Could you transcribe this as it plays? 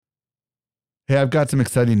Hey, I've got some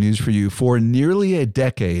exciting news for you. For nearly a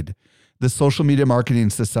decade, the Social Media Marketing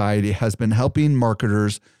Society has been helping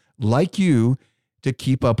marketers like you to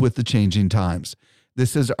keep up with the changing times.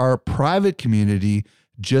 This is our private community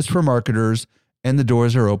just for marketers, and the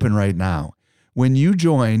doors are open right now. When you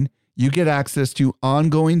join, you get access to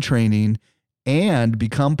ongoing training and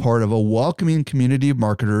become part of a welcoming community of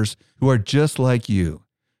marketers who are just like you.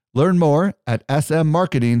 Learn more at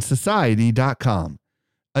smmarketingsociety.com.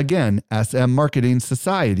 Again,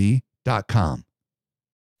 smmarketingsociety.com.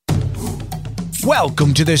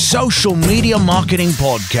 Welcome to the Social Media Marketing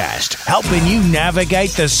Podcast, helping you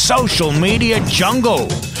navigate the social media jungle.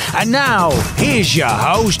 And now, here's your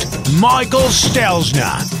host, Michael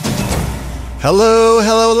Stelzner.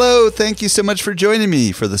 Hello. Thank you so much for joining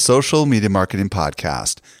me for the Social Media Marketing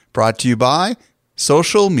Podcast, brought to you by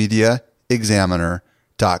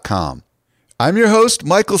socialmediaexaminer.com. I'm your host,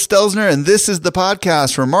 Michael Stelzner, and this is the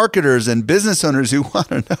podcast for marketers and business owners who want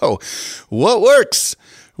to know what works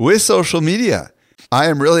with social media. I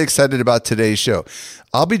am really excited about today's show.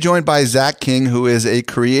 I'll be joined by Zach King, who is a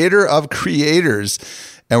creator of creators,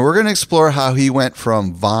 and we're going to explore how he went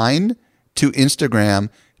from Vine to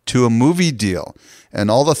Instagram to a movie deal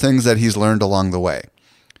and all the things that he's learned along the way.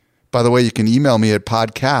 By the way, you can email me at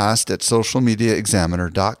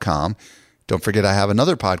podcast@socialmediaexaminer.com. Don't forget I have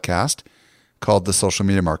another podcast called the Social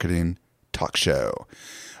Media Marketing Talk Show.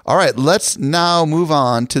 All right, let's now move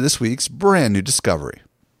on to this week's brand new discovery.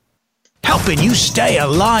 Helping you stay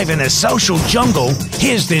alive in the social jungle,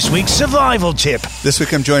 here's this week's survival tip. This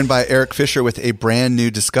week I'm joined by Eric Fisher with a brand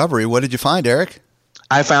new discovery. What did you find, Eric?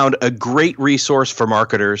 I found a great resource for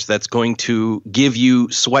marketers that's going to give you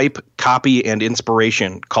swipe, copy, and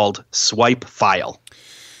inspiration called Swipe File.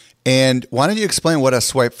 And why don't you explain what a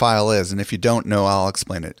swipe file is? And if you don't know, I'll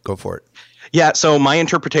explain it. Go for it. Yeah, so my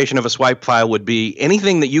interpretation of a swipe file would be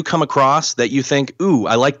anything that you come across that you think, ooh,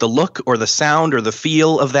 I like the look or the sound or the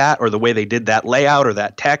feel of that or the way they did that layout or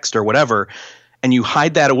that text or whatever, and you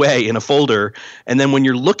hide that away in a folder. And then when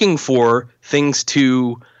you're looking for things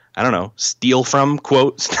to, I don't know, steal from,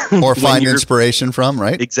 quotes. Or find inspiration from,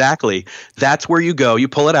 right? Exactly. That's where you go. You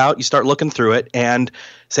pull it out, you start looking through it, and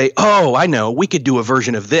say, oh, I know, we could do a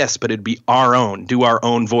version of this, but it'd be our own, do our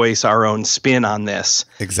own voice, our own spin on this.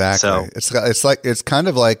 Exactly. So, it's kind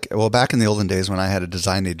of like, well, back in the olden days when I had a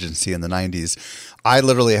design agency in the 90s, I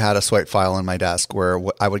literally had a swipe file on my desk where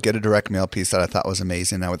I would get a direct mail piece that I thought was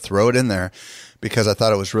amazing. I would throw it in there because I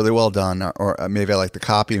thought it was really well done, or maybe I liked the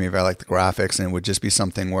copy, maybe I liked the graphics, and it would just be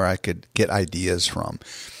something where I could get ideas from.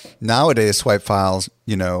 Nowadays, swipe files,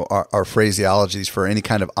 are phraseologies for any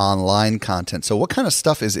kind of online content. So what kind of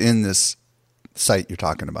stuff is in this site you're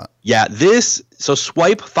talking about? Yeah, so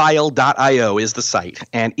swipefile.io is the site,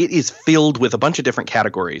 and it is filled with a bunch of different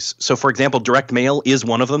categories. So, for example, direct mail is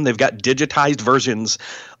one of them. They've got digitized versions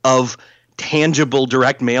of tangible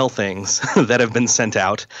direct mail things that have been sent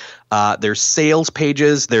out. There's sales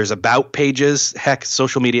pages. There's about pages. Heck,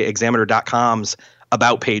 socialmediaexaminer.com's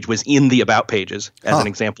about page was in the about pages as an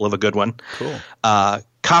example of a good one. Cool.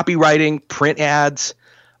 Copywriting, print ads,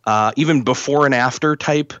 even before and after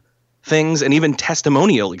type things, and even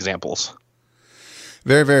testimonial examples.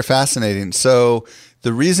 Very, very fascinating. So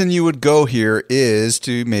the reason you would go here is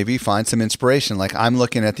to maybe find some inspiration. Like I'm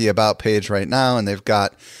looking at the about page right now, and they've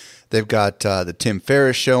got the Tim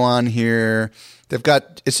Ferriss show on here.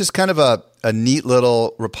 It's just kind of a neat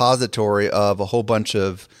little repository of a whole bunch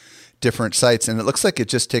of different sites, and it looks like it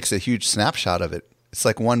just takes a huge snapshot of it. It's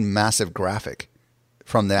like one massive graphic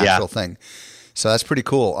from the actual thing. So that's pretty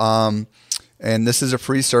cool. And this is a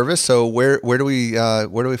free service. So where do we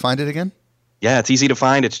find it again? Yeah, it's easy to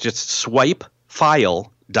find. It's just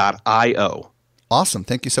swipefile.io. Awesome.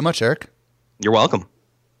 Thank you so much, Eric. You're welcome.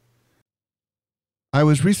 I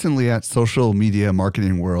was recently at Social Media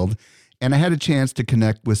Marketing World, and I had a chance to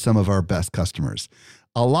connect with some of our best customers.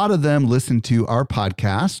 A lot of them listen to our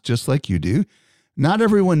podcast just like you do. Not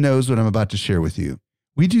everyone knows what I'm about to share with you.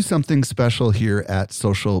 We do something special here at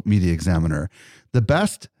Social Media Examiner. The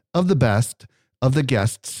best of the guests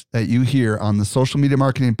that you hear on the Social Media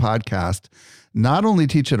Marketing Podcast not only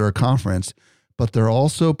teach at our conference, but they're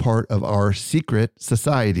also part of our secret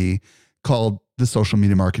society called the Social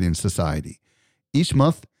Media Marketing Society. Each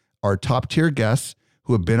month, our top tier guests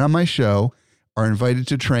who have been on my show are invited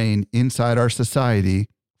to train inside our society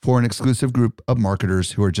for an exclusive group of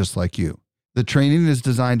marketers who are just like you. The training is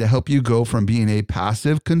designed to help you go from being a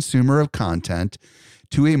passive consumer of content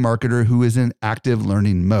to a marketer who is in active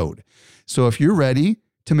learning mode. So if you're ready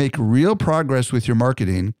to make real progress with your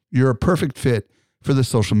marketing, you're a perfect fit for the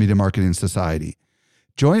Social Media Marketing Society.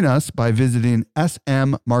 Join us by visiting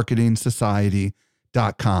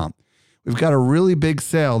smmarketingsociety.com. We've got a really big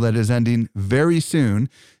sale that is ending very soon,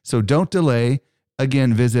 so don't delay.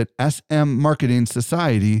 Again, visit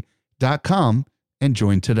smmarketingsociety.com and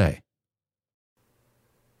join today.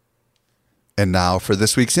 And now for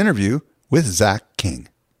this week's interview with Zach King.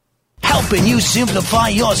 Helping you simplify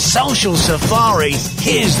your social safari,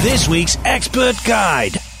 here's this week's expert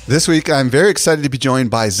guide. This week, I'm very excited to be joined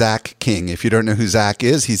by Zach King. If you don't know who Zach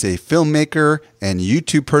is, he's a filmmaker and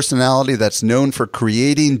YouTube personality that's known for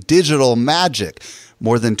creating digital magic.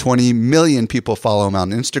 More than 20 million people follow him on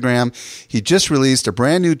Instagram. He just released a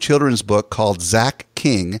brand new children's book called Zach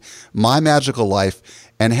King, My Magical Life,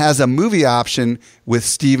 and has a movie option with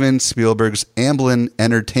Steven Spielberg's Amblin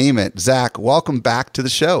Entertainment. Zach, welcome back to the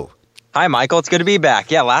show. Hi, Michael. It's good to be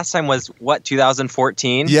back. Yeah, last time was,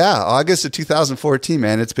 2014? Yeah, August of 2014,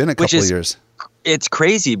 man. It's been a couple of years. It's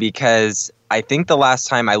crazy because I think the last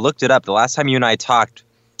time I looked it up, the last time you and I talked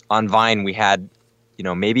on Vine, we had,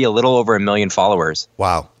 maybe a little over 1 million followers.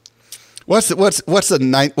 Wow. What's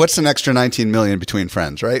an extra 19 million between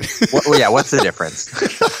friends, right? What's the difference?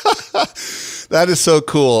 That is so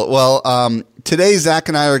cool. Well, today Zach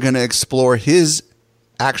and I are going to explore his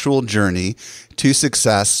actual journey to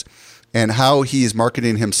success and how he is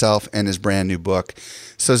marketing himself and his brand new book.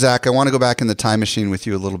 So, Zach, I want to go back in the time machine with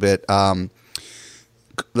you a little bit.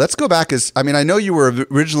 Let's go back. I know you were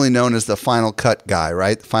originally known as the Final Cut guy,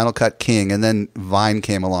 right? The Final Cut King, and then Vine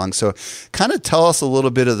came along. So kind of tell us a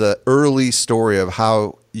little bit of the early story of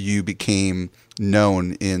how you became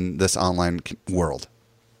known in this online world.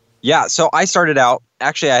 Yeah, so I started out,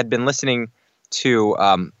 actually I had been listening to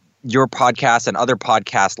your podcast and other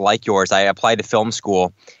podcasts like yours. I applied to film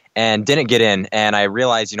school and didn't get in. And I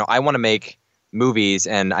realized, I want to make movies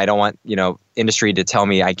and I don't want, industry to tell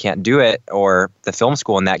me I can't do it, or the film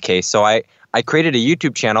school in that case. So I created a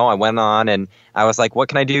YouTube channel. I went on and I was like, what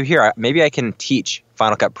can I do here? Maybe I can teach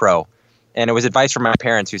Final Cut Pro. And it was advice from my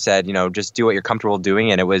parents who said, just do what you're comfortable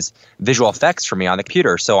doing. And it was visual effects for me on the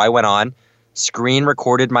computer. So I went on, screen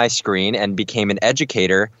recorded my screen, and became an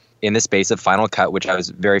educator in the space of Final Cut, which I was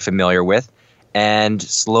very familiar with, and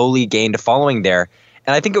slowly gained a following there.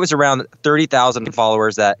 And I think it was around 30,000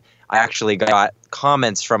 followers that I actually got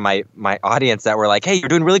comments from my audience that were like, hey, you're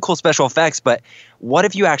doing really cool special effects, but what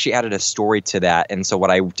if you actually added a story to that? And so what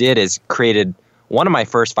I did is created one of my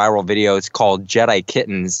first viral videos called Jedi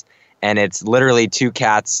Kittens, and it's literally 2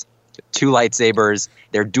 cats, 2 lightsabers.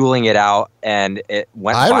 They're dueling it out, and it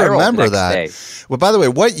went viral. I remember that. Day. Well, by the way,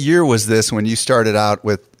 what year was this when you started out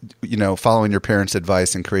with, following your parents'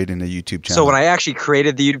 advice and creating a YouTube channel? So when I actually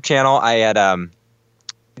created the YouTube channel, I had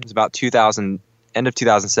it was about end of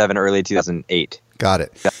 2007, early 2008. Got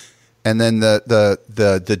it. Yeah. And then the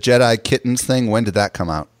Jedi Kittens thing, when did that come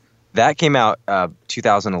out? That came out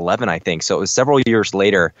 2011, I think. So it was several years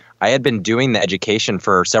later. I had been doing the education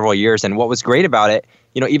for several years, and what was great about it,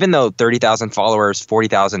 even though 30,000 followers,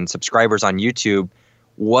 40,000 subscribers on YouTube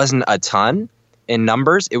wasn't a ton in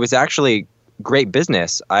numbers, it was actually great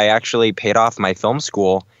business. I actually paid off my film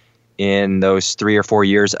school in those 3 or 4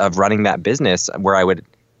 years of running that business, where I would,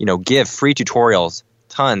 give free tutorials,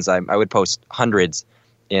 tons. I would post hundreds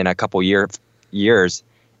in a couple years,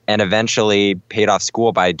 and eventually paid off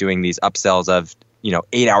school by doing these upsells of,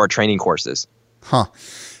 8-hour training courses. Huh.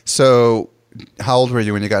 So how old were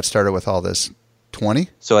you when you got started with all this? 20?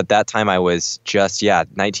 So at that time I was just,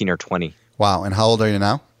 19 or 20. Wow. And how old are you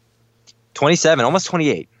now? 27, almost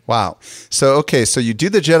 28. Wow. So you do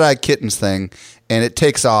the Jedi Kittens thing and it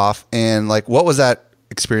takes off. And what was that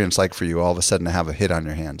experience like for you all of a sudden to have a hit on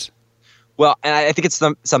your hands? Well, and I think it's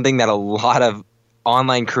something that a lot of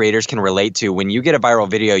online creators can relate to. When you get a viral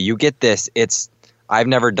video, you get this, I've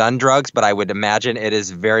never done drugs, but I would imagine it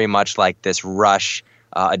is very much like this rush,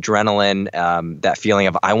 adrenaline, that feeling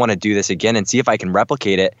of I want to do this again and see if I can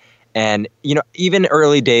replicate it. And, even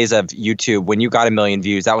early days of YouTube, when you got 1 million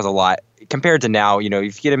views, that was a lot compared to now. If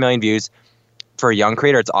you get 1 million views for a young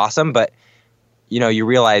creator, it's awesome. But, you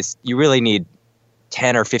realize you really need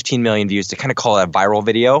 10 or 15 million views to kind of call it a viral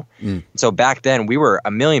video. So back then we were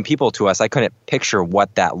 1 million people to us. I couldn't picture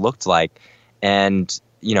what that looked like. And,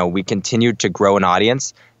 we continued to grow an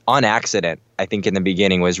audience on accident. I think in the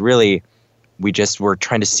beginning was really, we just were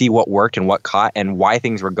trying to see what worked and what caught and why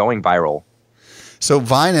things were going viral. So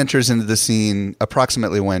Vine enters into the scene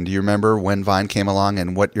approximately when? Do you remember when Vine came along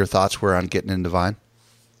and what your thoughts were on getting into Vine?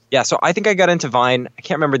 Yeah, so I think I got into Vine, I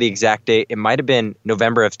can't remember the exact date. It might have been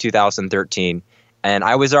November of 2013. And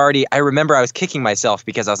I remember I was kicking myself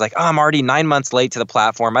because I was like, I'm already 9 months late to the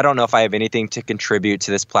platform. I don't know if I have anything to contribute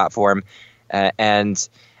to this platform. And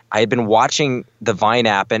I had been watching the Vine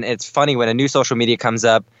app. And it's funny, when a new social media comes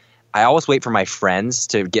up, I always wait for my friends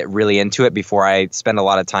to get really into it before I spend a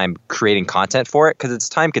lot of time creating content for it, because it's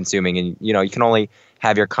time consuming, and you can only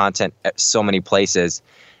have your content at so many places.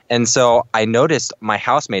 And so I noticed my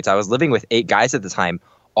housemates, I was living with 8 guys at the time,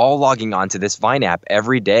 all logging onto this Vine app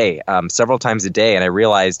every day, several times a day. And I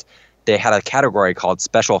realized they had a category called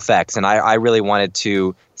special effects. And I really wanted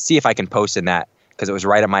to see if I can post in that, because it was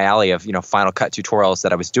right up my alley of, Final Cut tutorials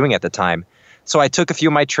that I was doing at the time. So I took a few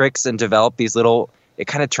of my tricks and developed these it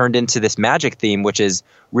kind of turned into this magic theme, which is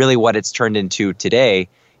really what it's turned into today,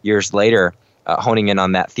 years later, honing in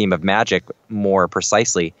on that theme of magic more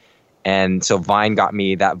precisely. And so Vine got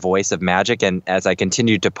me that voice of magic. And as I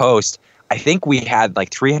continued to post, I think we had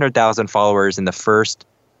like 300,000 followers in the first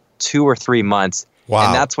 2 or 3 months. Wow.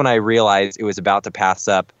 And that's when I realized it was about to pass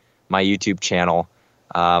up my YouTube channel.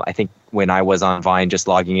 I think when I was on Vine, just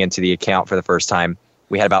logging into the account for the first time,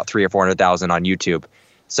 we had about 300,000 or 400,000 on YouTube.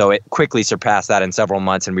 So it quickly surpassed that in several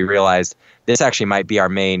months. And we realized this actually might be our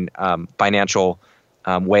main financial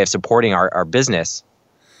way of supporting our business.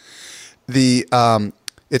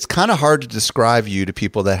 It's kind of hard to describe you to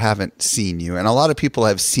people that haven't seen you. And a lot of people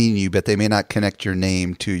have seen you, but they may not connect your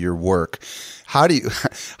name to your work. How do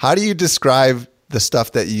you describe the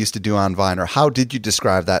stuff that you used to do on Vine, or how did you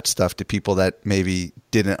describe that stuff to people that maybe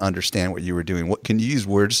didn't understand what you were doing? What can you use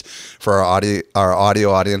words for our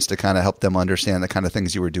audio audience to kind of help them understand the kind of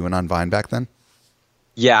things you were doing on Vine back then?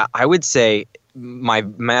 Yeah, I would say my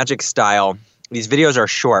magic style, these videos are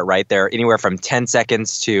short, right? They're anywhere from 10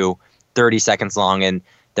 seconds to 30 seconds long, and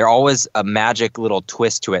they're always a magic little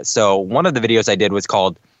twist to it. So one of the videos I did was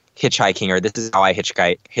called Hitchhiking, or This Is How I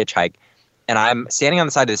Hitchhike. And I'm standing on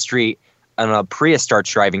the side of the street, and a Prius starts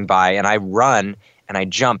driving by, and I run and I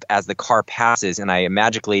jump as the car passes, and I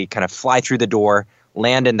magically kind of fly through the door,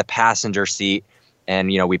 land in the passenger seat, and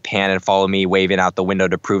we pan and follow me, waving out the window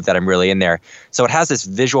to prove that I'm really in there. So it has this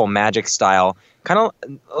visual magic style, kind of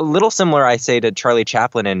a little similar, I say, to Charlie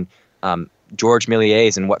Chaplin and George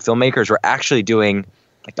Méliès, and what filmmakers were actually doing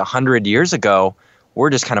like 100 years ago. We're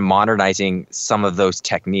just kind of modernizing some of those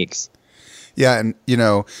techniques. Yeah, and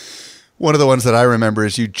one of the ones that I remember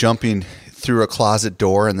is you jumping through a closet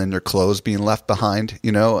door and then your clothes being left behind.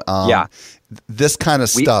 Yeah, this kind of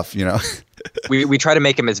stuff. we try to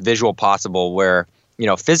make them as visual possible. Where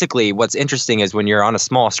physically, what's interesting is when you're on a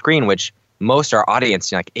small screen, which most our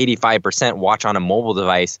audience, like 85%, watch on a mobile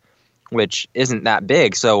device, which isn't that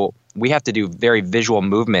big. So we have to do very visual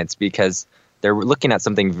movements because they're looking at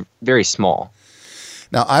something very small.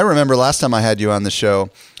 Now, I remember last time I had you on the show,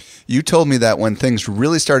 you told me that when things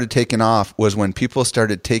really started taking off was when people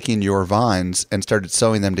started taking your Vines and started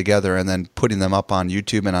sewing them together and then putting them up on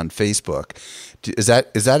YouTube and on Facebook. Is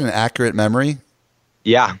that an accurate memory?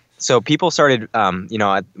 Yeah. So people started,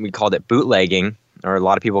 we called it bootlegging, or a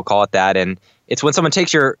lot of people call it that. And it's when someone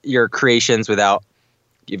takes your creations without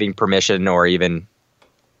giving permission or even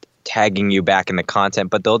tagging you back in the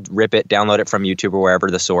content, but they'll rip it, download it from YouTube or wherever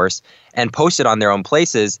the source, and post it on their own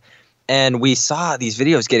places. And we saw these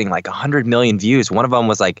videos getting like 100 million views. One of them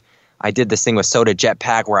was like, I did this thing with Soda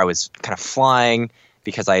Jetpack where I was kind of flying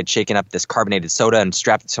because I had shaken up this carbonated soda and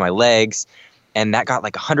strapped it to my legs. And that got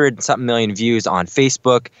like 100-something million views on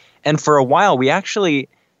Facebook. And for a while, we actually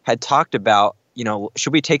had talked about,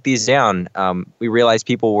 should we take these down? We realized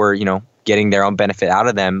people were, getting their own benefit out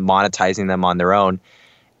of them, monetizing them on their own.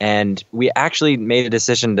 And we actually made a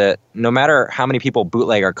decision to, no matter how many people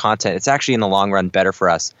bootleg our content, it's actually in the long run better for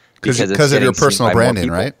us. Because of your personal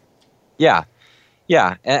branding, right? Yeah.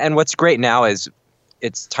 Yeah. And what's great now is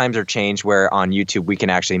times are changed where on YouTube we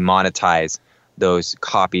can actually monetize those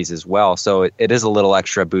copies as well. So it is a little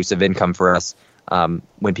extra boost of income for us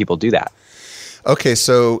when people do that. Okay,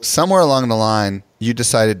 so somewhere along the line, you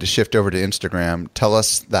decided to shift over to Instagram. Tell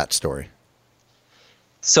us that story.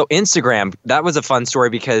 So Instagram, that was a fun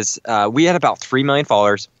story because we had about 3 million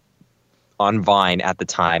followers on Vine at the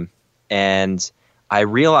time. And I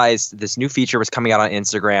realized this new feature was coming out on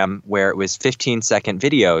Instagram where it was 15-second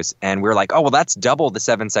videos. And we were like, oh, well, that's double the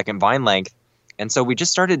 7-second Vine length. And so we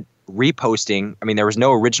just started reposting. I mean, there was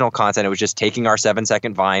no original content. It was just taking our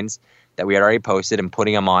 7-second Vines that we had already posted and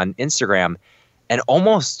putting them on Instagram. And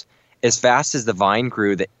almost as fast as the Vine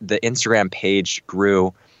grew, the Instagram page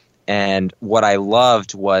grew. And what I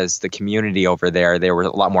loved was the community over there. They were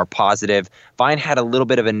a lot more positive. Vine had a little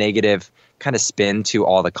bit of a negative kind of spin to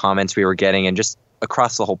all the comments we were getting, and just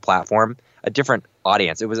across the whole platform, a different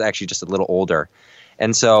audience. It was actually just a little older.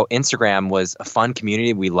 And so Instagram was a fun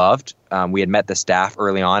community we loved. We had met the staff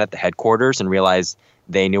early on at the headquarters and realized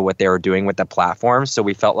they knew what they were doing with the platform. So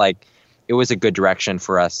we felt like it was a good direction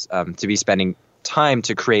for us to be spending time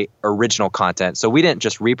to create original content. So we didn't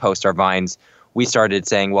just repost our Vines. we started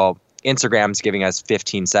saying, well, Instagram's giving us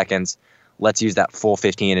 15 seconds. Let's use that full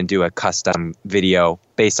 15 and do a custom video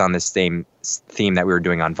based on this same theme that we were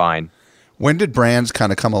doing on Vine. When did brands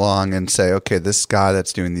kind of come along and say, okay, this guy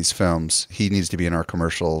that's doing these films, he needs to be in our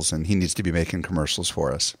commercials and he needs to be making commercials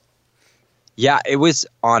for us? Yeah, it was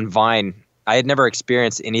on Vine. I had never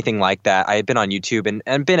experienced anything like that. I had been on YouTube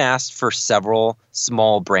and been asked for several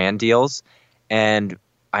small brand deals. And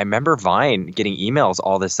I remember Vine getting emails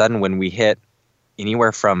all of a sudden when we hit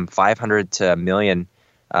anywhere from 500,000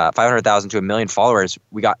 to 1 million followers.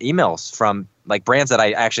 We got emails from like brands that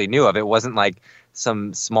I actually knew of. It wasn't like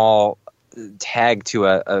some small tag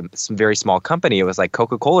to some very small company. It was like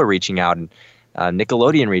Coca-Cola reaching out and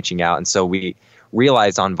Nickelodeon reaching out. And so we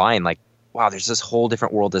realized on Vine, like, wow, there's this whole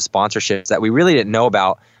different world of sponsorships that we really didn't know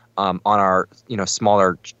about on our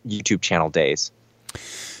smaller YouTube channel days.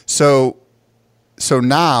 So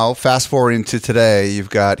now, fast forwarding to today,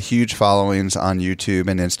 you've got huge followings on YouTube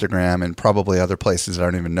and Instagram and probably other places that I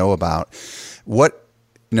don't even know about. What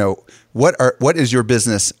is your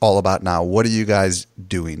business all about now? What are you guys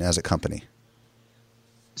doing as a company?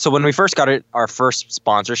 So when we first got our first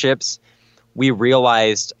sponsorships, we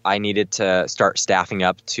realized I needed to start staffing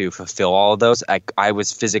up to fulfill all of those. I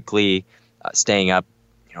was physically staying up,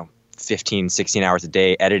 15, 16 hours a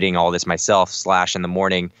day, editing all this myself, / in the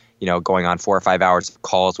morning, going on 4 or 5 hours of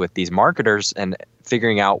calls with these marketers and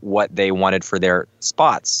figuring out what they wanted for their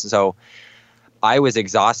spots. So I was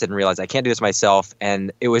exhausted and realized I can't do this myself.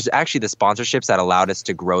 And it was actually the sponsorships that allowed us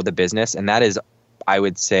to grow the business. And that is, I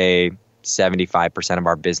would say, 75% of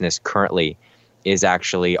our business currently is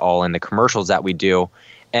actually all in the commercials that we do.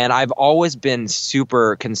 And I've always been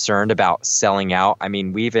super concerned about selling out. I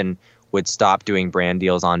mean, we even would stop doing brand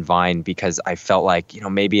deals on Vine because I felt like,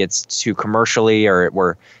 maybe it's too commercially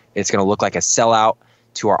or it's going to look like a sellout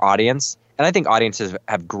to our audience. And I think audiences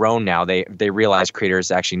have grown now. They realize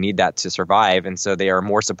creators actually need that to survive. And so they are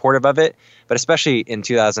more supportive of it. But especially in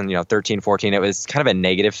 2013, 14, it was kind of a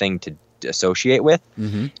negative thing to associate with.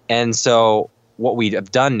 Mm-hmm. And so what we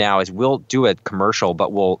have done now is we'll do a commercial,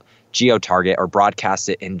 but we'll geo-target or broadcast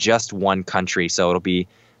it in just one country. So it'll be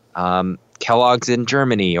Kellogg's in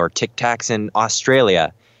Germany or Tic Tacs in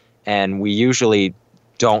Australia. And we usually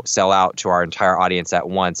don't sell out to our entire audience at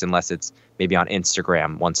once unless it's maybe on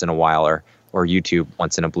Instagram once in a while or YouTube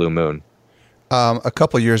once in a blue moon. A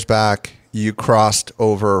couple years back, you crossed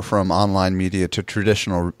over from online media to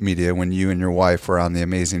traditional media when you and your wife were on The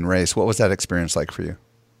Amazing Race. What was that experience like for you?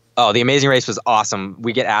 Oh, The Amazing Race was awesome.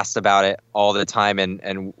 We get asked about it all the time.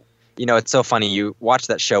 And it's so funny. You watch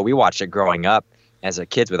that show. We watched it growing up as a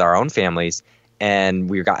kids with our own families. And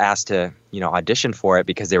we got asked to, audition for it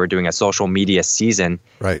because they were doing a social media season.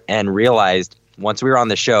 Right. And realized once we were on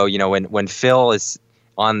the show, when Phil is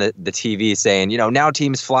on the TV saying, now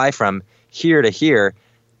teams fly from here to here,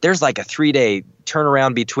 there's like a 3-day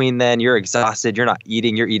turnaround between then. You're exhausted. You're not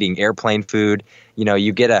eating. You're eating airplane food.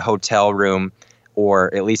 You get a hotel room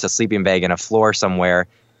or at least a sleeping bag and a floor somewhere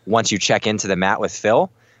once you check into the mat with Phil.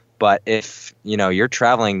 But if, you're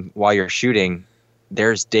traveling while you're shooting,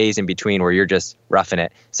 there's days in between where you're just roughing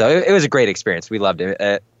it. So it was a great experience. We loved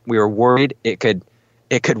it. We were worried it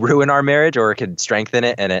could ruin our marriage or it could strengthen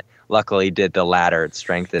it, and it luckily did the latter. It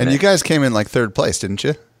strengthened it. And you guys came in like third place, didn't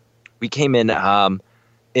you? We came in.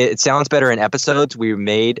 It sounds better in episodes. We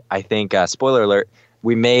made, I think, spoiler alert,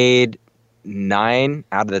 we made 9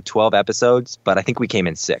 out of the 12 episodes, but I think we came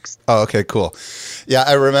in 6th. Oh, okay, cool. Yeah,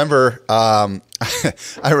 I remember.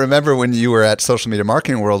 I remember when you were at Social Media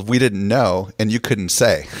Marketing World, we didn't know, and you couldn't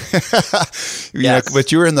say. Yes.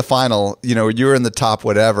 But you were in the final. You were in the top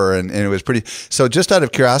whatever, and it was pretty. So, just out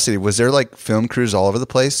of curiosity, was there like film crews all over the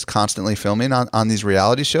place, constantly filming on these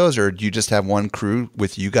reality shows, or do you just have one crew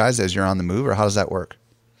with you guys as you're on the move, or how does that work?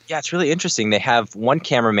 Yeah, it's really interesting. They have one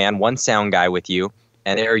cameraman, one sound guy with you,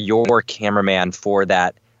 and they're your cameraman for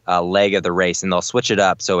that leg of the race, and they'll switch it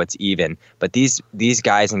up so it's even. But these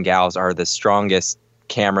guys and gals are the strongest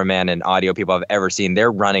cameramen and audio people I've ever seen.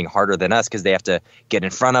 They're running harder than us because they have to get in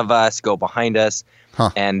front of us, go behind us,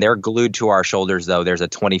 and they're glued to our shoulders, though. There's a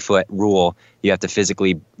 20-foot rule. You have to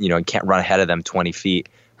physically, can't run ahead of them 20 feet.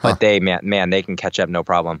 But they can catch up no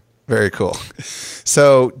problem. Very cool.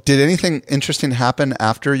 So did anything interesting happen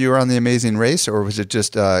after you were on The Amazing Race, or was it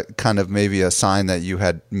just kind of maybe a sign that you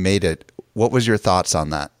had made it? What was your thoughts on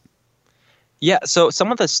that? Yeah, so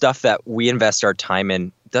some of the stuff that we invest our time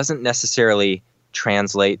in doesn't necessarily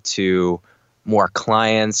translate to more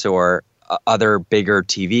clients or other bigger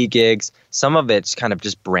TV gigs. Some of it's kind of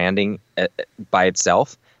just branding by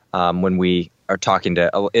itself. When we are talking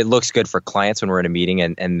to, it looks good for clients when we're in a meeting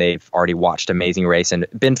and they've already watched Amazing Race and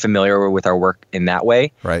been familiar with our work in that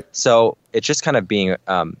way. Right. So it's just kind of being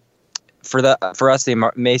for us,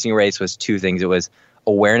 the Amazing Race was two things. It was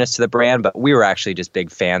awareness to the brand, but we were actually just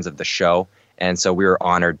big fans of the show. And so we were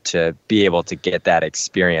honored to be able to get that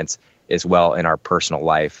experience as well in our personal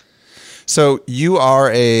life. So you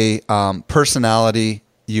are a personality.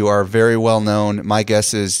 You are very well known. My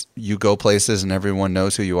guess is you go places and everyone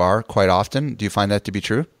knows who you are quite often. Do you find that to be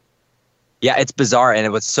true? Yeah, it's bizarre.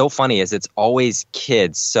 And what's so funny is it's always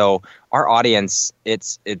kids. So our audience,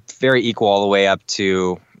 it's very equal all the way up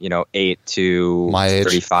to, 8 to my age.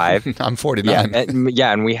 35. I'm 49.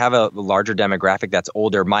 And we have a larger demographic that's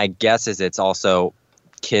older. My guess is it's also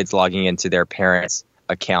kids logging into their parents'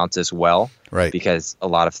 accounts as well. Right. Because a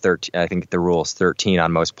lot of 13, I think the rule is 13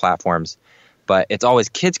 on most platforms. But it's always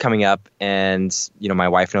kids coming up, and my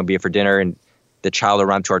wife and I will be for dinner, and the child will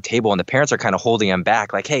run to our table, and the parents are kind of holding them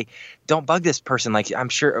back, like, "Hey, don't bug this person. Like,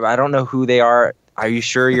 I don't know who they are. Are you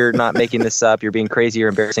sure you're not making this up? You're being crazy. You're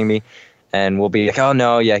embarrassing me." And we'll be like, "Oh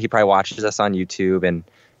no, yeah, he probably watches us on YouTube," and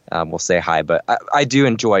we'll say hi. But I do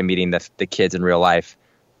enjoy meeting the kids in real life.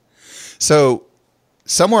 So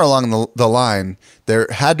somewhere along the line, there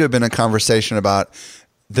had to have been a conversation about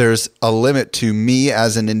there's a limit to me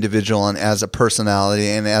as an individual and as a personality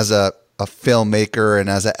and as a filmmaker and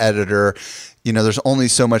as an editor. There's only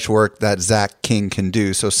so much work that Zach King can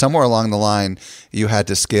do. So somewhere along the line, you had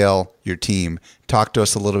to scale your team. Talk to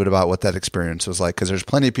us a little bit about what that experience was like, because there's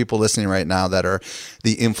plenty of people listening right now that are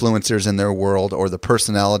the influencers in their world or the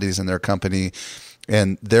personalities in their company,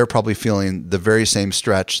 and they're probably feeling the very same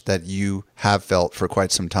stretch that you have felt for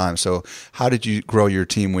quite some time. So how did you grow your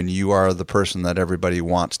team when you are the person that everybody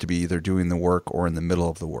wants to be either doing the work or in the middle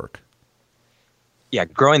of the work? Yeah,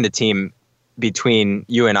 growing the team between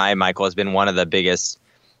you and I, Michael, has been one of the biggest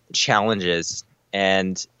challenges.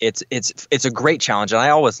 And it's a great challenge. And I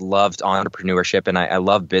always loved entrepreneurship and I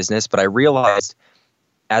love business, but I realized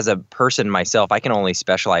as a person myself, I can only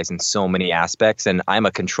specialize in so many aspects, and I'm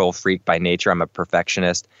a control freak by nature. I'm a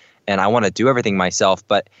perfectionist, and I want to do everything myself,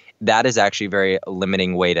 but that is actually a very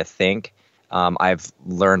limiting way to think. I've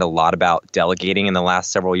learned a lot about delegating in the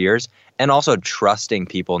last several years, and also trusting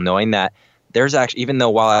people, knowing that there's actually, even though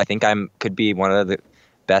while I think could be one of the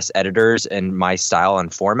best editors in my style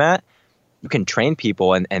and format, you can train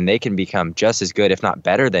people and they can become just as good, if not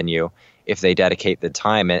better than you, if they dedicate the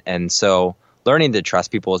time. And so learning to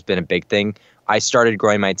trust people has been a big thing. I started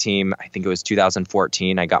growing my team, I think it was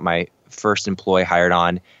 2014. I got my first employee hired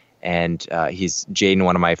on, and he's Jaden,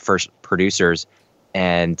 one of my first producers,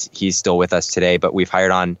 and he's still with us today. But we've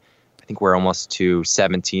hired on, I think we're almost to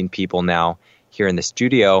 17 people now here in the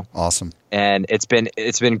studio. Awesome. And it's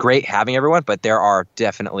been great having everyone, but there are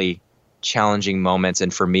definitely challenging moments.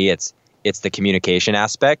 And for me, it's the communication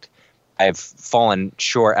aspect. I've fallen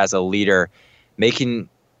short as a leader, making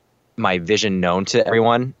my vision known to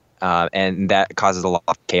everyone, and that causes a lot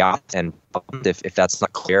of chaos and if that's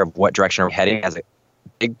not clear of what direction we're heading as a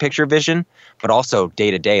big picture vision, but also day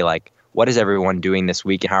to day, like what is everyone doing this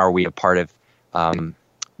week and how are we a part of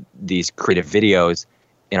these creative videos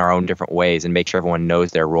in our own different ways, and make sure everyone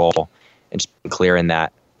knows their role and just be clear in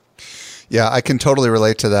that. Yeah, I can totally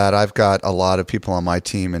relate to that. I've got a lot of people on my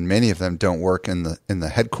team, and many of them don't work in the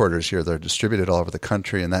headquarters here. They're distributed all over the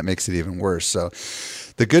country, and that makes it even worse. So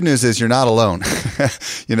the good news is you're not alone.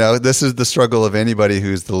 This is the struggle of anybody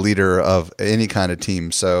who's the leader of any kind of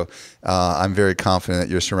team. So I'm very confident that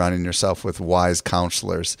you're surrounding yourself with wise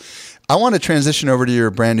counselors. I want to transition over to your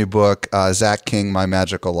brand new book, Zach King, My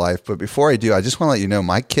Magical Life. But before I do, I just want to let you know,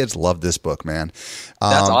 my kids love this book, man.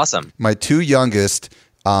 That's awesome. My two youngest,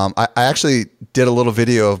 I actually did a little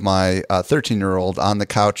video of my 13-year-old on the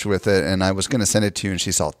couch with it, and I was going to send it to you, and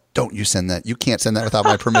she said, "Don't you send that. You can't send that without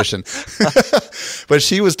my permission." But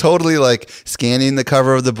she was totally like scanning the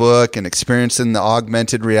cover of the book and experiencing the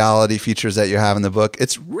augmented reality features that you have in the book.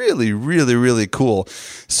 It's really, really, really cool.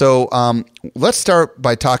 So let's start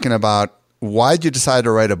by talking about why did you decide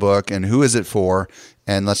to write a book and who is it for,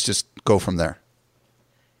 and let's just go from there.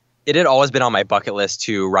 It had always been on my bucket list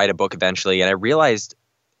to write a book eventually, and I realized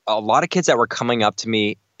a lot of kids that were coming up to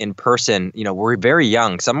me in person, were very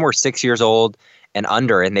young. Some were 6 years old and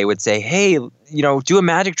under, and they would say, "Hey, do a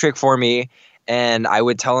magic trick for me." And I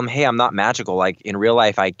would tell them, "Hey, I'm not magical. Like in real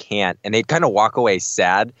life, I can't." And they'd kind of walk away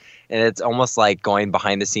sad. And it's almost like going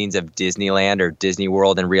behind the scenes of Disneyland or Disney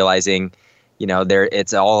World and realizing,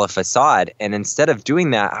 it's all a facade. And instead of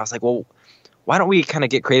doing that, I was like, well, why don't we kind of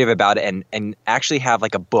get creative about it and actually have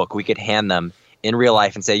like a book we could hand them in real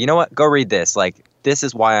life and say, you know what, go read this. Like, this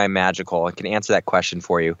is why I'm magical. I can answer that question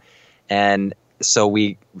for you. And so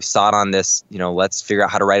we sought on this, let's figure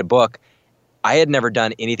out how to write a book. I had never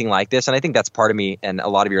done anything like this, and I think that's part of me, and a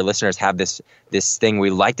lot of your listeners have this thing.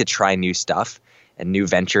 We like to try new stuff and new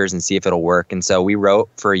ventures and see if it'll work. And so we wrote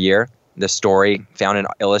for a year the story, found an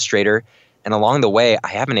illustrator, and along the way, I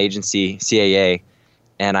have an agency, CAA,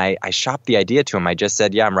 and I shopped the idea to him. I just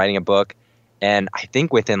said, yeah, I'm writing a book. And I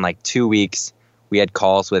think within like 2 weeks, we had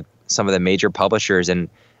calls with some of the major publishers, and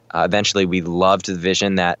eventually we loved the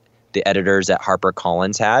vision that the editors at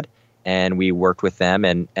HarperCollins had. And we worked with them,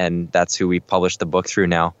 and that's who we published the book through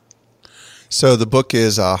now. So the book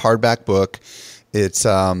is a hardback book. It's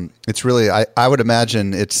really, I would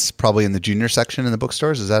imagine it's probably in the junior section in the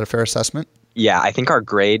bookstores. Is that a fair assessment? Yeah, I think our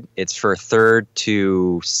grade, it's for 3rd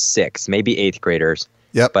to 6th, maybe 8th graders.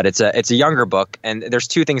 Yep. But it's a younger book, and there's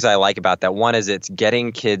 2 things I like about that. One is it's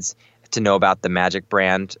getting kids to know about the Magic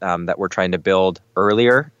brand that we're trying to build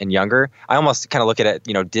earlier and younger. I almost kind of look at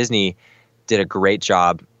it, Disney did a great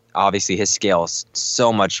job. Obviously, his scale is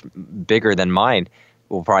so much bigger than mine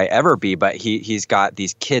will probably ever be, but he's got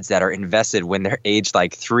these kids that are invested when they're aged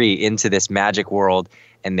like 3 into this Magic world,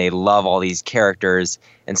 and they love all these characters.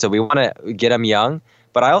 And so we want to get them young.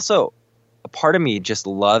 But I also, a part of me just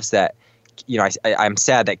loves that, I'm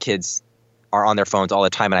sad that kids are on their phones all the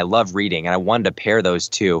time, and I love reading, and I wanted to pair those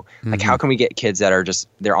two. Mm-hmm. Like, how can we get kids that are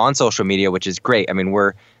they're on social media, which is great. I mean,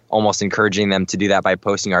 we're almost encouraging them to do that by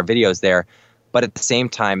posting our videos there. But at the same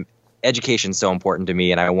time, education is so important to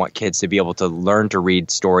me, and I want kids to be able to learn to read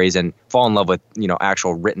stories and fall in love with,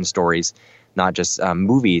 actual written stories, not just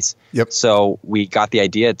movies. Yep. So we got the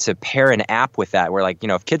idea to pair an app with that. We're like,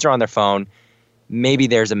 if kids are on their phone, maybe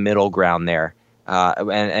there's a middle ground there.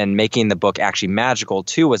 And making the book actually magical,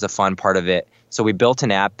 too, was a fun part of it. So we built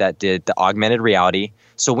an app that did the augmented reality.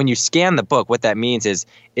 So when you scan the book, what that means is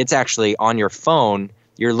it's actually on your phone.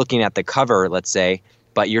 You're looking at the cover, let's say,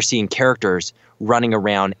 but you're seeing characters running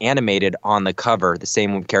around animated on the cover, the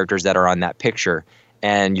same characters that are on that picture.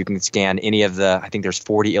 And you can scan any of I think there's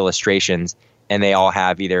 40 illustrations, and they all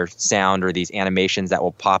have either sound or these animations that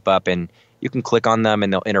will pop up, and you can click on them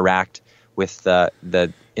and they'll interact with the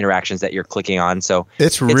interactions that you're clicking on. So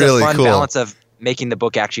it's really a fun cool balance of making the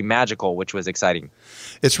book actually magical, which was exciting.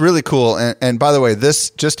 It's really cool. And by the way,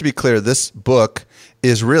 just to be clear, this book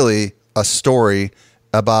is really a story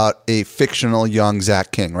about a fictional young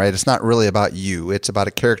Zach King, right? It's not really about you. It's about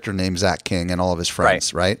a character named Zach King and all of his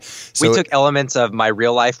friends, right? So we took elements of my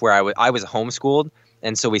real life where I was homeschooled.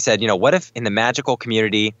 And so we said, what if in the magical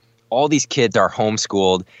community, all these kids are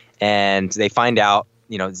homeschooled and they find out,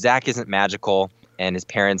 Zach isn't magical, and his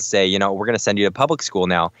parents say, we're going to send you to public school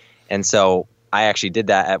now. And so I actually did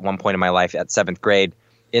that at one point in my life at 7th grade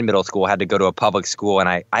in middle school, had to go to a public school, and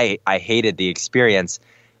I hated the experience.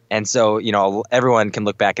 And so, everyone can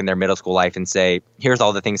look back in their middle school life and say, here's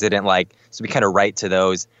all the things they didn't like. So we kind of write to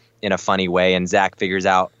those in a funny way. And Zach figures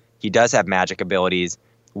out he does have magic abilities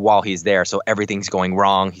while he's there. So everything's going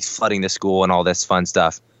wrong. He's flooding the school and all this fun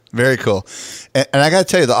stuff. Very cool. And I got to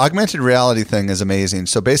tell you, the augmented reality thing is amazing.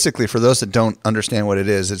 So basically, for those that don't understand what it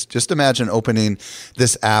is, it's just imagine opening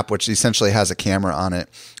this app, which essentially has a camera on it.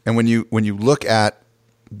 And when you look at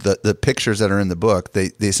the pictures that are in the book,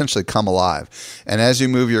 they essentially come alive. And as you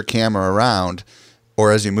move your camera around,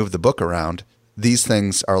 or as you move the book around, these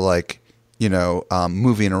things are like,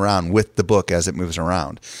 moving around with the book as it moves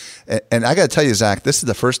around. And I got to tell you, Zach, this is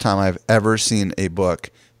the first time I've ever seen a book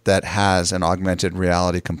that has an augmented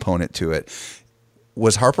reality component to it.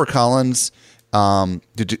 Was HarperCollins,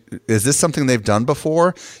 is this something they've done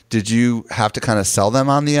before? Did you have to kind of sell them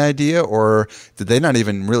on the idea, or did they not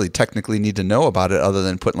even really technically need to know about it other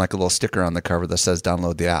than putting like a little sticker on the cover that says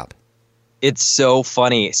download the app? It's so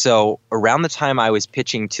funny. So around the time I was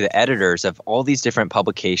pitching to the editors of all these different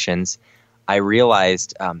publications, I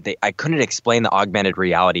realized I couldn't explain the augmented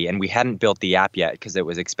reality, and we hadn't built the app yet because it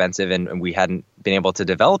was expensive and we hadn't been able to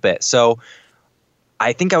develop it. So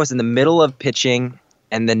I think I was in the middle of pitching,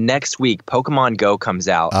 and the next week Pokemon Go comes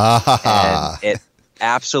out, and it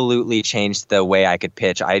absolutely changed the way I could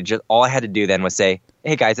pitch. All I had to do then was say,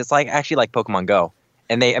 "Hey guys, it's actually like Pokemon Go,"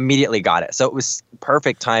 and they immediately got it. So it was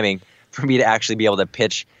perfect timing for me to actually be able to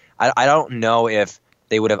pitch. I don't know if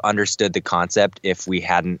they would have understood the concept if we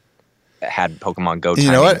hadn't had Pokemon Go.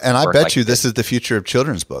 You know what? And I bet you this is the future of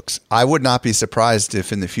children's books. I would not be surprised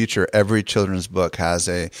if in the future every children's book has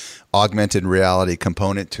a augmented reality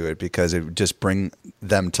component to it, because it would just bring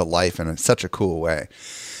them to life in such a cool way.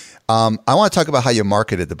 I want to talk about how you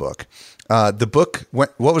marketed the book. The book,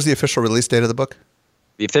 what was the official release date of the book?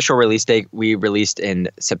 The official release date we released in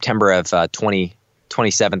September of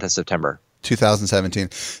 27th of September. 2017.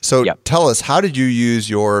 So Tell us, how did you use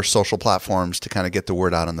your social platforms to kind of get the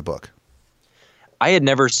word out on the book? I had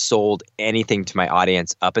never sold anything to my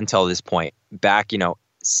audience up until this point. back,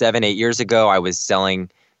 7-8 years ago, I was selling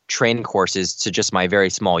training courses to just my very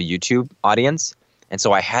small YouTube audience. And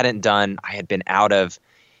so I had been out of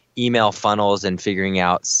email funnels and figuring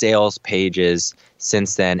out sales pages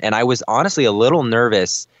since then. And I was honestly a little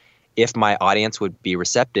nervous if my audience would be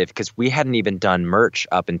receptive, because we hadn't even done merch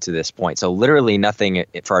up until this point. So literally nothing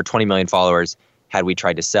for our 20 million followers had we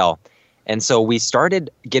tried to sell. And so we started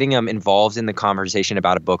getting them involved in the conversation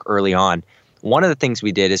about a book early on. One of the things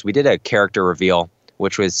we did is we did a character reveal,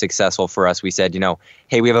 which was successful for us. We said,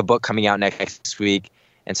 hey, we have a book coming out next week.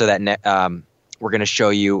 And so that we're going to show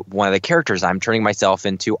you one of the characters. I'm turning myself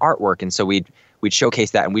into artwork. And so we'd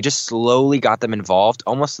showcase that. And we just slowly got them involved,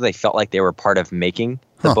 almost so they felt like they were part of making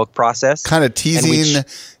the book process. Kind of teasing,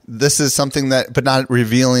 this is something that, but not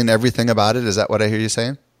revealing everything about it. Is that what I hear you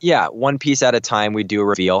saying? Yeah, one piece at a time, we do a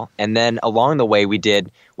reveal. And then along the way we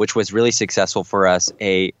did, which was really successful for us,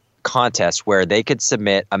 a contest where they could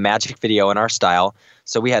submit a magic video in our style.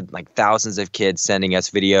 So we had like thousands of kids sending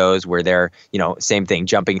us videos where they're, same thing,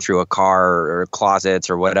 jumping through a car or closets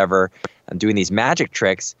or whatever, and doing these magic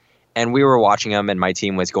tricks. And we were watching them, and my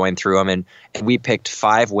team was going through them, and we picked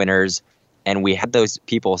 5 winners, and we had those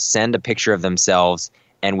people send a picture of themselves,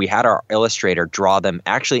 and we had our illustrator draw them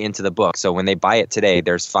actually into the book. So when they buy it today,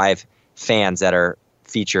 there's 5 fans that are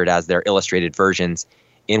featured as their illustrated versions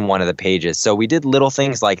in one of the pages. So we did little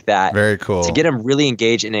things like that. Very cool. To get them really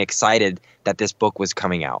engaged and excited that this book was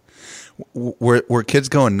coming out. Were kids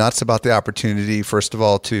going nuts about the opportunity, first of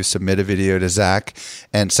all, to submit a video to Zach,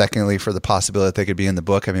 and secondly, for the possibility that they could be in the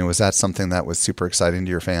book? I mean, was that something that was super exciting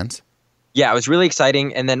to your fans? Yeah, it was really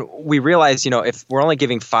exciting. And then we realized, if we're only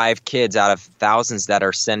giving 5 kids out of thousands that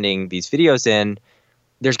are sending these videos in,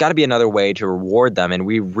 there's got to be another way to reward them. And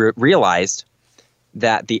we realized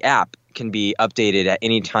that the app can be updated at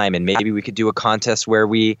any time, and maybe we could do a contest where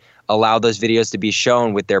we allow those videos to be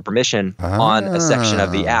shown with their permission on a section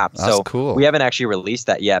of the app. So cool. We haven't actually released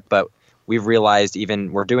that yet, but we've realized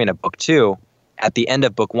we're doing a book 2. At the end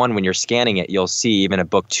of book 1, when you're scanning it, you'll see even a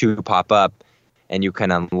book 2 pop up, and you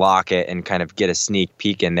can unlock it and kind of get a sneak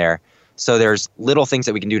peek in there. So there's little things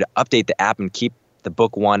that we can do to update the app and keep the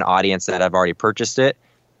book 1 audience that have already purchased it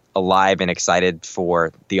alive and excited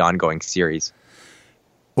for the ongoing series.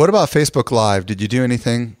 What about Facebook Live? Did you do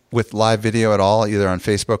anything with live video at all, either on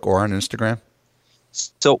Facebook or on Instagram?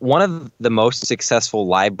 So one of the most successful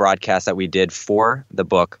live broadcasts that we did for the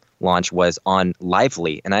book launch was on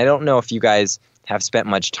Lively. And I don't know if you guys have spent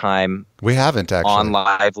much time We haven't actually on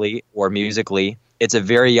Lively or Musical.ly. It's a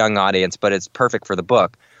very young audience, but it's perfect for the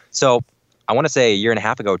book. So I want to say 1.5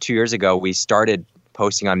 years ago, 2 years ago, we started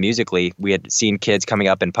posting on Musical.ly. We had seen kids coming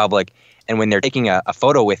up in public, and when they're taking a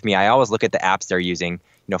photo with me, I always look at the apps they're using.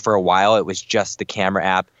 For a while, it was just the camera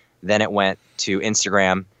app. Then it went to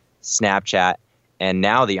Instagram, Snapchat, and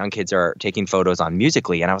now the young kids are taking photos on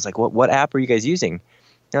Musical.ly. And I was like, what app are you guys using?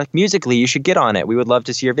 They're like, Musical.ly, you should get on it. We would love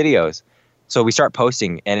to see your videos. So we start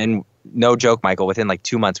posting, and no joke, Michael, within like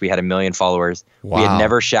 2 months, we had 1 million followers. Wow. We had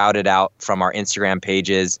never shouted out from our Instagram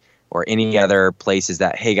pages or any other places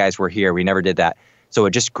that, hey, guys, we're here. We never did that. So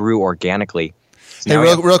it just grew organically. Hey,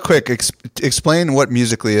 real quick, explain what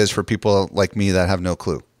Musical.ly is for people like me that have no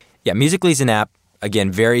clue. Yeah, Musical.ly is an app,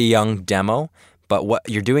 again, very young demo, but what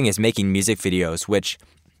you're doing is making music videos, which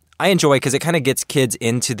I enjoy because it kind of gets kids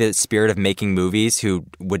into the spirit of making movies who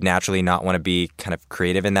would naturally not want to be kind of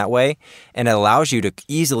creative in that way. And it allows you to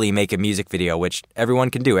easily make a music video, which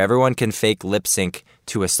everyone can do. Everyone can fake lip sync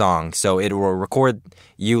to a song. So it will record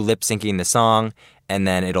you lip syncing the song, and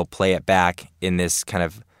then it'll play it back in this kind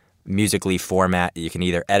of Musical.ly format. You can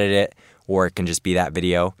either edit it or it can just be that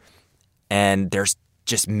video. And there's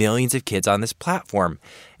just millions of kids on this platform.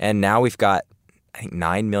 And now we've got, I think,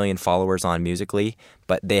 9 million followers on Musical.ly,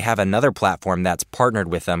 but they have another platform that's partnered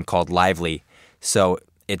with them called Lively. So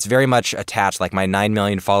it's very much attached. Like my 9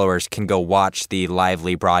 million followers can go watch the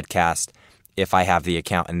Lively broadcast if I have the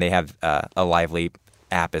account, and they have a Lively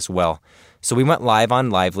app as well. So we went live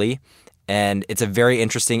on Lively, and it's a very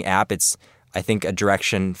interesting app. It's, I think, a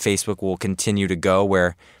direction Facebook will continue to go,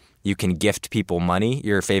 where you can gift people money,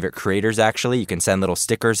 your favorite creators actually. You can send little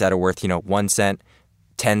stickers that are worth, 1 cent,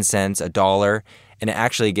 10 cents, $1, and it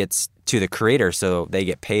actually gets to the creator, so they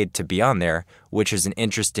get paid to be on there, which is an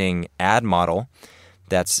interesting ad model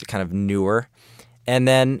that's kind of newer. And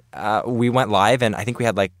then we went live, and I think we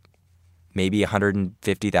had like maybe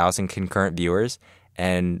 150,000 concurrent viewers.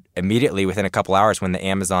 And immediately within a couple hours, when the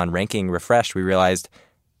Amazon ranking refreshed, we realized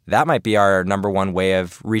that might be our number one way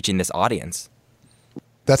of reaching this audience.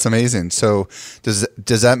 That's amazing. So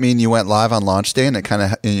does that mean you went live on launch day and it kind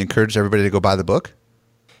of encouraged everybody to go buy the book?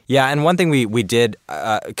 Yeah, and one thing we did,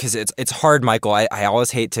 because it's hard, Michael. I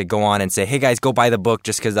always hate to go on and say, hey guys, go buy the book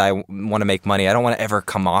just because I want to make money. I don't want to ever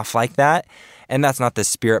come off like that. And that's not the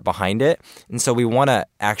spirit behind it. And so we want to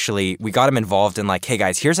we got them involved in like, hey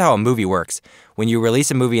guys, here's how a movie works. When you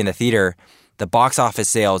release a movie in the theater, the box office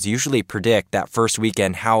sales usually predict that first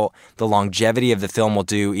weekend how the longevity of the film will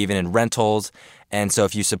do, even in rentals. And so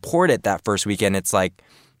if you support it that first weekend, it's like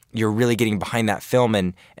you're really getting behind that film.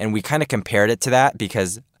 And we kind of compared it to that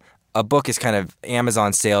because a book is kind of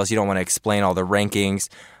Amazon sales. You don't want to explain all the rankings.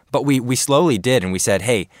 But we slowly did, and we said,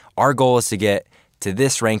 hey, our goal is to get to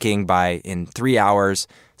this ranking in 3 hours,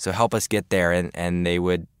 so help us get there. And they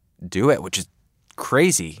would do it, which is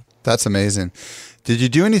crazy. That's amazing. Did you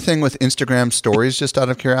do anything with Instagram stories, just out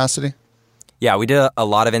of curiosity? Yeah, we did a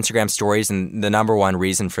lot of Instagram stories, and the number one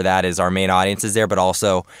reason for that is our main audience is there, but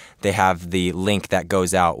also they have the link that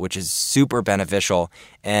goes out, which is super beneficial.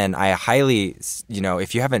 And I highly,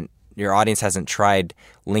 if your audience hasn't tried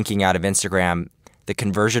linking out of Instagram, the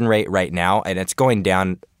conversion rate right now, and it's going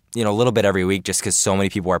down, a little bit every week just because so many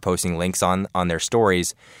people are posting links on their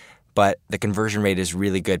stories, but the conversion rate is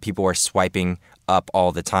really good. People are swiping up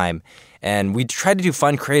all the time. And we try to do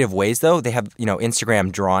fun, creative ways, though. They have,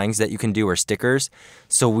 Instagram drawings that you can do or stickers.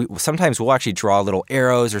 So sometimes we'll actually draw little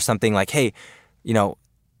arrows or something like, hey, to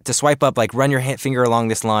swipe up, like run your finger along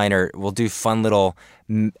this line, or we'll do fun little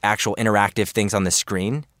actual interactive things on the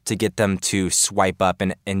screen to get them to swipe up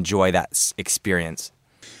and enjoy that experience.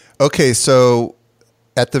 Okay, so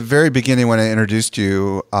at the very beginning when I introduced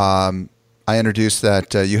you, I introduced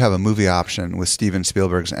that you have a movie option with Steven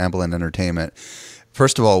Spielberg's Amblin Entertainment.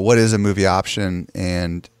 First of all, what is a movie option,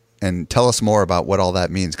 and tell us more about what all that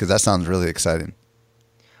means, because that sounds really exciting.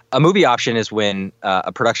 A movie option is when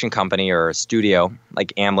a production company or a studio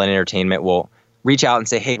like Amblin Entertainment will reach out and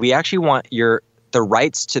say, hey, we actually want the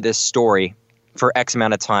rights to this story for X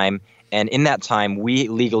amount of time, and in that time, we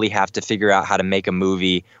legally have to figure out how to make a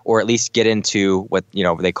movie, or at least get into what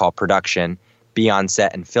they call production, be on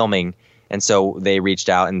set and filming. And so they reached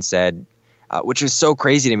out and said, which was so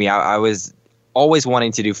crazy to me. I was always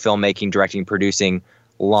wanting to do filmmaking, directing, producing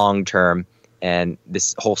long term. And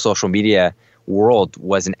this whole social media world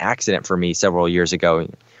was an accident for me several years ago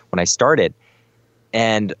when I started.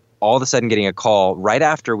 And all of a sudden getting a call right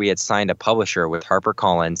after we had signed a publisher with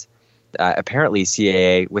HarperCollins, apparently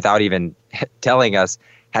CAA, without even telling us,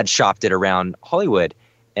 had shopped it around Hollywood.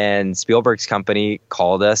 And Spielberg's company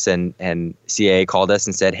called us and CAA called us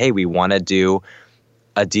and said, hey, we want to do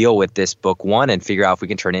a deal with this book one and figure out if we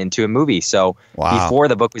can turn it into a movie. So Before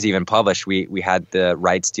the book was even published, we had the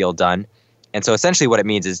rights deal done. And so essentially what it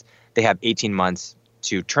means is they have 18 months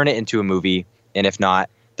to turn it into a movie. And if not,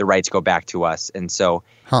 the rights go back to us. And so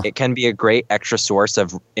it can be a great extra source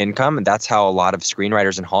of income. And that's how a lot of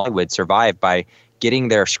screenwriters in Hollywood survive, by getting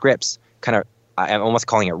their scripts kind of, I'm almost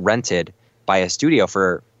calling it rented by a studio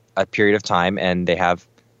for a period of time. And they have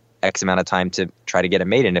X amount of time to try to get it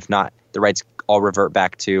made. And if not, the rights all revert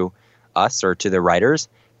back to us or to the writers.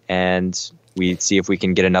 And we see if we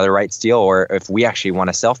can get another rights deal, or if we actually want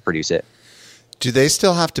to self-produce it. Do they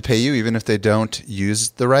still have to pay you even if they don't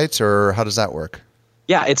use the rights, or how does that work?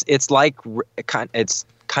 Yeah, it's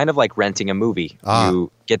kind of like renting a movie.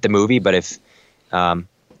 You get the movie, but if you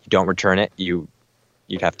don't return it, you'd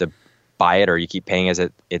have to buy it, or you keep paying as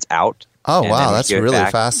it's out. Oh, wow, that's really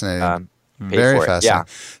fascinating. Very fascinating.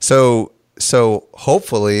 Yeah. So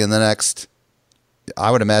hopefully in the next,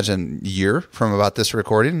 I would imagine, year from about this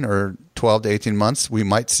recording, or 12 to 18 months, we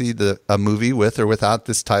might see a movie with or without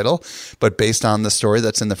this title, but based on the story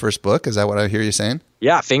that's in the first book. Is that what I hear you saying?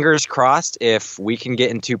 Yeah, fingers crossed. If we can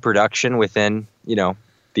get into production within, the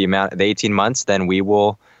 18 months, then we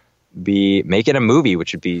will be making a movie,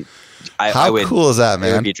 which would be How cool is that,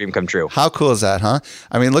 man? It would be a dream come true. How cool is that, huh?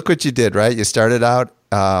 I mean, look what you did, right? You started out,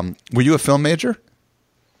 were you a film major?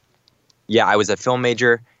 Yeah, I was a film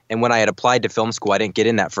major. And when I had applied to film school, I didn't get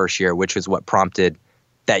in that first year, which was what prompted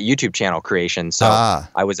that YouTube channel creation. So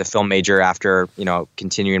I was a film major after,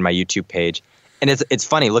 continuing my YouTube page. And it's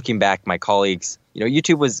funny looking back, my colleagues,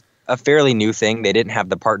 YouTube was a fairly new thing. They didn't have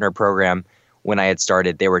the partner program when I had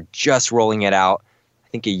started. They were just rolling it out, I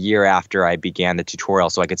think, a year after I began the tutorial,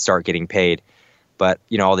 so I could start getting paid. But,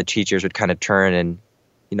 all the teachers would kind of turn and,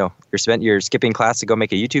 you're skipping class to go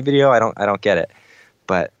make a YouTube video. I don't get it.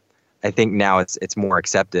 But I think now it's more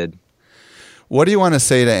accepted. What do you want to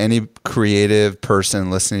say to any creative person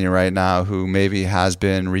listening right now who maybe has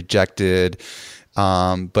been rejected,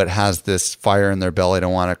 but has this fire in their belly to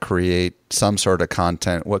want to create some sort of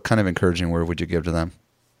content? What kind of encouraging word would you give to them?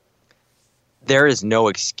 There is no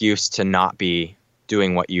excuse to not be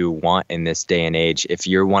doing what you want in this day and age. If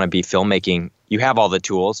you want to be filmmaking, you have all the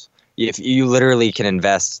tools. If you literally can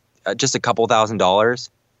invest just a couple $1,000s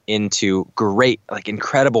into great, like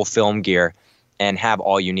incredible film gear and have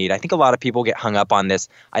all you need. I think a lot of people get hung up on this.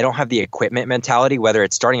 I don't have the equipment mentality, whether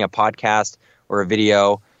it's starting a podcast or a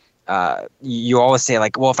video. You always say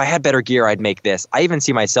like, well, if I had better gear, I'd make this. I even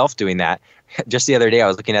see myself doing that. Just the other day, I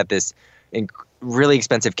was looking at this really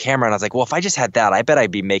expensive camera and I was like, well, if I just had that, I bet I'd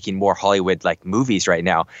be making more Hollywood like movies right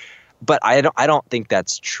now. But I don't think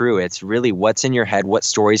that's true. It's really what's in your head, what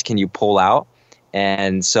stories can you pull out?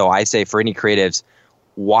 And so I say for any creatives,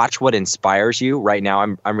 watch what inspires you. Right now,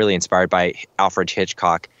 I'm really inspired by Alfred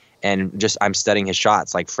Hitchcock, and just I'm studying his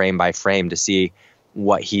shots like frame by frame to see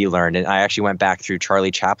what he learned. And I actually went back through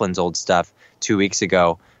Charlie Chaplin's old stuff 2 weeks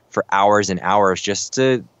ago for hours and hours just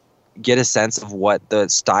to get a sense of what the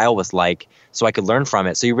style was like so I could learn from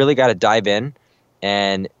it. So you really got to dive in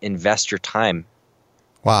and invest your time.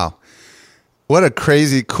 Wow. What a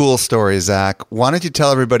crazy, cool story, Zach. Why don't you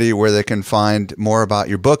tell everybody where they can find more about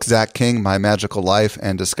your book, Zach King, My Magical Life,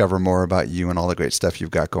 and discover more about you and all the great stuff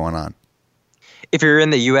you've got going on? If you're in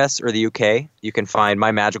the US or the UK, you can find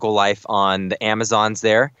My Magical Life on the Amazons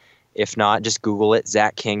there. If not, just Google it,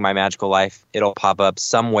 Zach King, My Magical Life. It'll pop up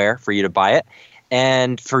somewhere for you to buy it.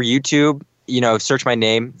 And for YouTube, search my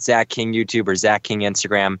name, Zach King YouTube or Zach King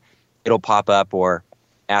Instagram. It'll pop up, or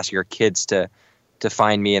ask your kids to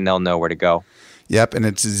find me and they'll know where to go. Yep, and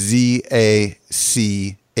it's ZACH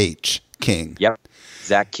King. Yep,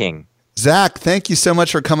 Zach King. Zach, thank you so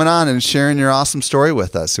much for coming on and sharing your awesome story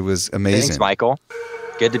with us. It was amazing. Thanks, Michael.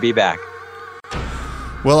 Good to be back.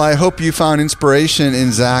 Well, I hope you found inspiration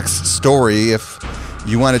in Zach's story. If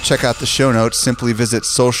you want to check out the show notes, simply visit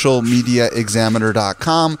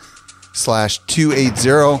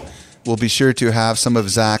socialmediaexaminer.com/280. We'll be sure to have some of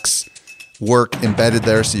Zach's work embedded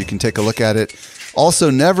there so you can take a look at it. Also,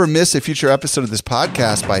 never miss a future episode of this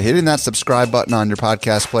podcast by hitting that subscribe button on your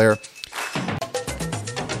podcast player.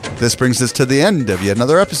 This brings us to the end of yet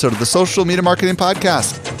another episode of the Social Media Marketing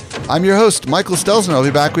Podcast. I'm your host, Michael Stelzner. I'll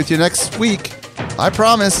be back with you next week. I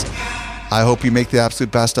promise. I hope you make the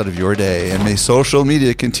absolute best out of your day, and may social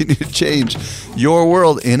media continue to change your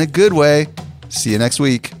world in a good way. See you next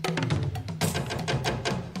week.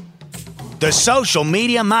 The Social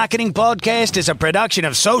Media Marketing Podcast is a production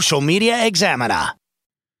of Social Media Examiner.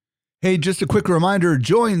 Hey, just a quick reminder,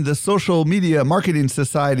 join the Social Media Marketing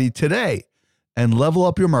Society today and level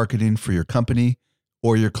up your marketing for your company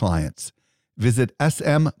or your clients. Visit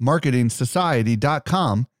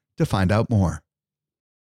smmarketingsociety.com to find out more.